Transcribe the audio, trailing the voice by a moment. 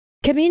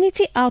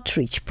Community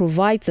outreach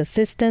provides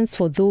assistance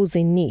for those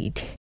in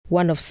need.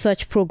 One of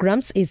such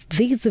programs is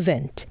this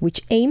event, which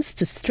aims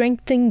to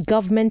strengthen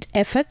government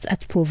efforts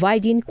at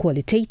providing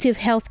qualitative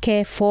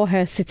healthcare for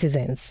her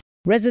citizens.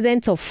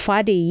 Residents of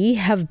Fadeyi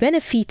have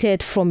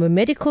benefited from a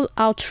medical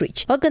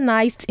outreach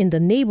organized in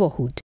the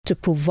neighborhood to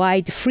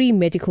provide free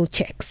medical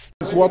checks.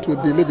 It's what we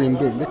believe in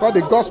doing, because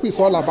the gospel is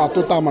all about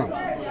total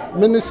man,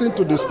 ministering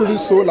to the spirit,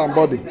 soul, and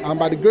body. And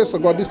by the grace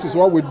of God, this is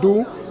what we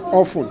do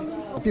often.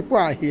 People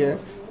are here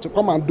to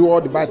come and do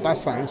all the vital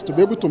signs, to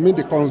be able to meet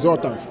the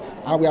consultants.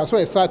 And we are so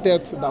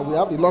excited that we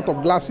have a lot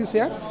of glasses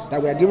here that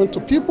we are giving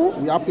to people.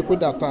 We have people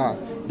that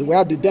we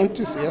have the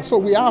dentists here. So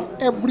we have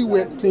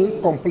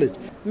everything complete.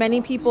 Many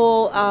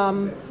people,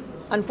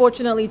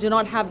 unfortunately, do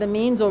not have the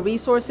means or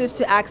resources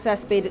to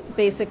access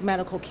basic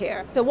medical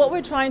care. So what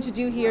we're trying to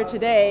do here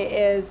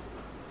today is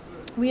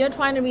we are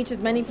trying to reach as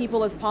many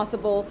people as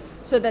possible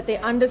so that they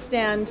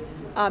understand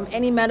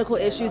any medical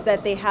issues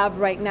that they have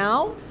right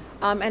now,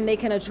 and they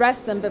can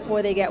address them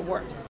before they get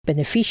worse.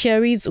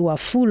 Beneficiaries who are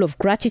full of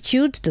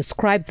gratitude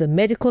describe the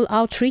medical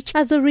outreach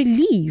as a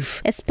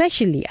relief,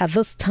 especially at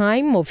this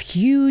time of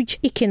huge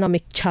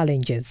economic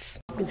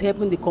challenges. It's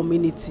helping the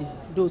community,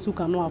 those who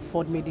cannot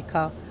afford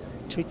medical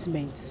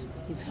treatment.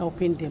 It's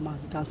helping them,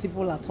 and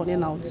people are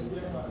turning out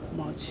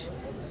much.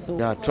 So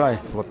they are trying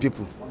for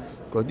people,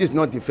 because this is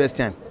not the first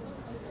time.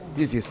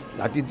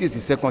 I think this is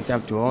the second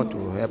time to want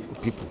to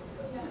help people.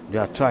 They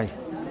are trying.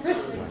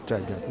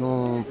 There's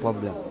no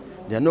problem.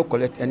 They are not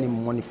collect any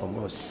money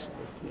from us.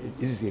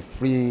 This is a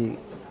free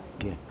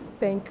game.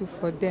 Thank you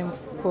for them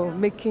for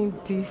making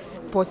this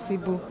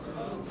possible.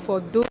 For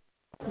those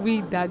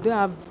that don't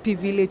have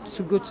privilege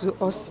to go to the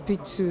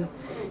hospital,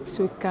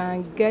 so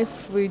can get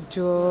free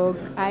drug,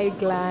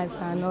 eyeglass,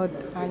 and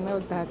all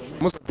that.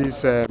 Most of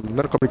these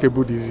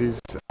non-communicable diseases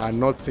are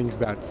not things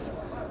that that's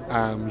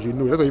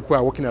why people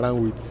are walking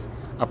around with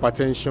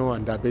hypertension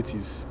and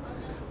diabetes,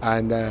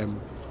 and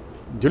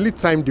the only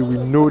time they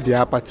will know they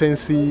are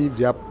hypertensive,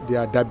 they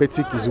are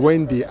diabetic is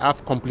when they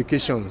have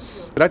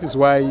complications. That is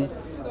why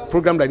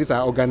programs like this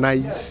are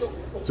organized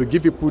to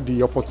give people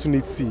the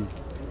opportunity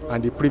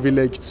and the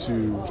privilege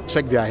to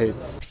check their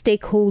heads.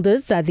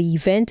 Stakeholders at the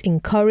event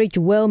encourage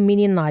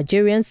well-meaning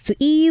Nigerians to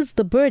ease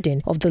the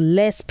burden of the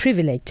less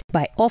privileged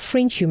by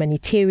offering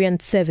humanitarian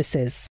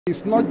services.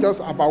 It's not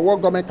just about what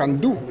government can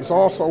do, it's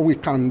also what we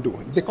can do.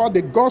 Because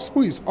the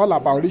gospel is all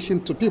about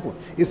reaching to people.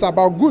 It's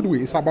about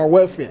goodwill, it's about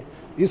welfare.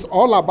 It's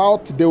all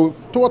about the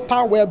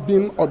total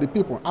well-being of the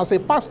people. As a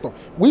pastor,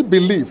 we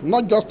believe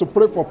not just to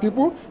pray for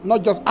people,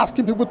 not just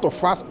asking people to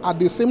fast. At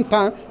the same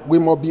time, we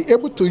must be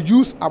able to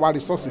use our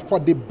resources for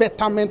the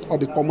betterment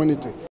of the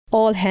community.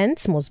 All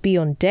hands must be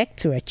on deck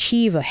to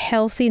achieve a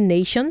healthy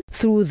nation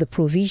through the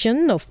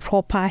provision of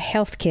proper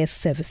healthcare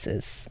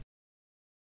services.